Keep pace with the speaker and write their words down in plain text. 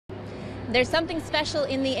There's something special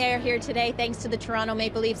in the air here today thanks to the Toronto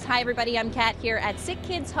Maple Leafs. Hi everybody, I'm Kat here at Sick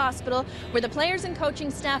Kids Hospital, where the players and coaching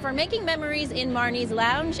staff are making memories in Marnie's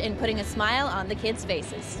Lounge and putting a smile on the kids'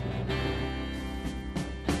 faces.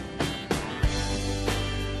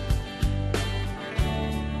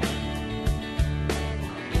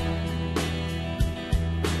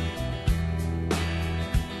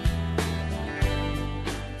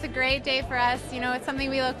 It's a great day for us. You know, it's something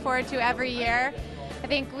we look forward to every year. I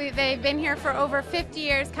think they've been here for over 50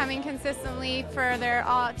 years, coming consistently for their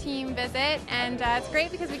all-team visit, and it's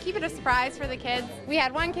great because we keep it a surprise for the kids. We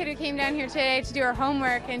had one kid who came down here today to do her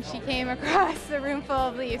homework, and she came across a room full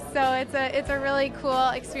of Leafs. So it's a really cool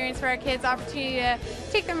experience for our kids, opportunity to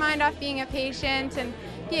take their mind off being a patient and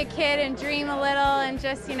be a kid and dream a little and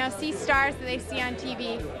just, you know, see stars that they see on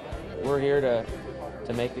TV. We're here to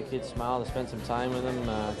make the kids smile, to spend some time with them,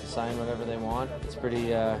 to sign whatever they want. It's pretty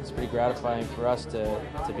gratifying for us to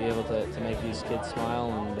be able to make these kids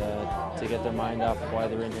smile and to get their mind off why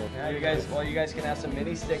they're in here. Yeah, you guys can have some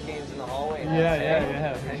mini stick games in the hallway.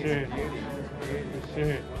 Yeah, for sure. For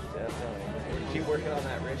sure. Definitely. Keep working on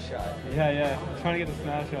that wrist shot. Yeah. I'm trying to get the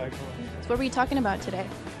smash shot. So what were you talking about today?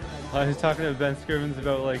 I was talking to Ben Scrivens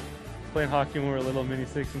about like playing hockey when we were little, mini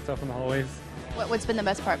sticks and stuff in the hallways. What's been the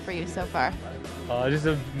best part for you so far? Just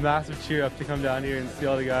a massive cheer up to come down here and see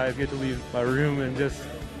all the guys, get to leave my room, and just,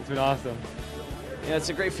 it's been awesome. Yeah, it's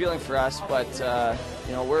a great feeling for us, but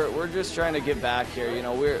you know, we're just trying to give back here. You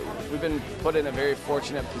know, we've been put in a very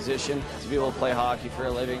fortunate position to be able to play hockey for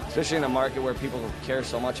a living, especially in a market where people care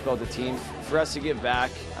so much about the team. For us to give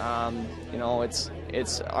back, you know,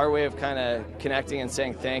 it's our way of kind of connecting and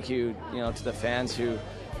saying thank you, you know, to the fans who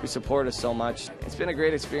support us so much. It's been a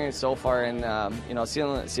great experience so far, and you know,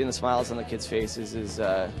 seeing the smiles on the kids' faces is,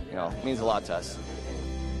 you know, means a lot to us.